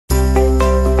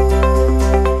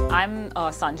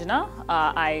Sanjana.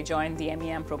 I joined the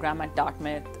MEM program at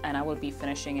Dartmouth and I will be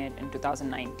finishing it in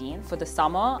 2019. For the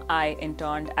summer, I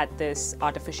interned at this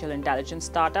artificial intelligence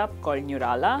startup called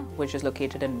Neurala, which is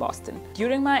located in Boston.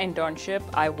 During my internship,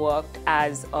 I worked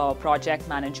as a project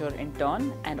manager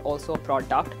intern and also a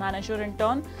product manager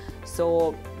intern.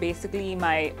 So basically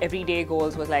my everyday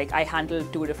goals was like I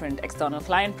handled 2 different external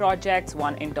client projects,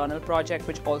 1 internal project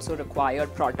which also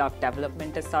required product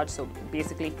development as such. So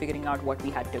basically figuring out what we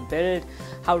had to build,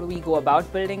 how do we go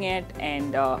about building it,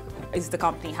 and is the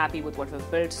company happy with what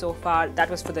we've built so far. That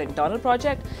was for the internal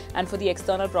project, and for the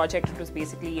external project it was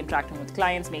basically interacting with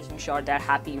clients, making sure they're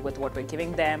happy with what we're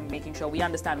giving them, making sure we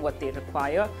understand what they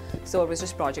require. So it was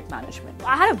just project management.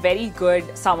 I had a very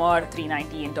good summer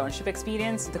 390 internship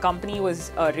experience. The company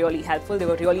was really helpful. They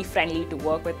were really friendly to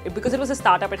work with. Because it was a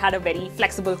startup, it had a very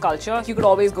flexible culture. You could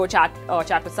always go chat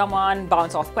with someone,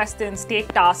 bounce off questions,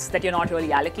 take tasks that you're not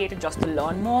really allocated just to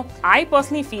learn more. I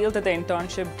personally feel that the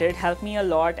internship did help me a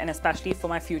lot, and especially for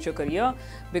my future career,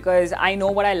 because I know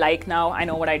what I like now, I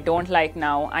know what I don't like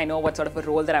now, I know what sort of a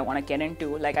role that I want to get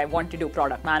into. Like I want to do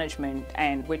product management,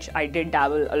 and which I did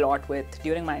dabble a lot with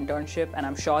during my internship, and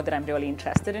I'm sure that I'm really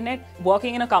interested in it.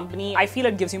 Working in a company, I feel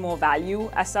it gives you more value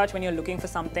as such when you're looking for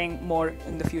something more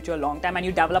in the future, long time, and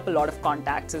you develop a lot of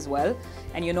contacts as well,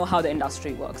 and you know how the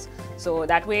industry works. So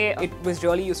that way it was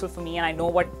really useful for me, and I know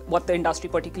what the industry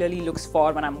particularly looks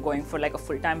for when I'm going for like a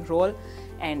full-time role,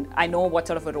 and I know what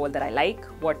sort of a role that I like,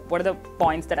 what are the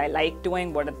points that I like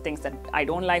doing, what are the things that I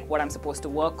don't like, what I'm supposed to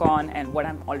work on, and what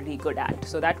I'm already good at.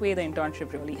 So that way the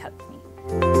internship really helped me.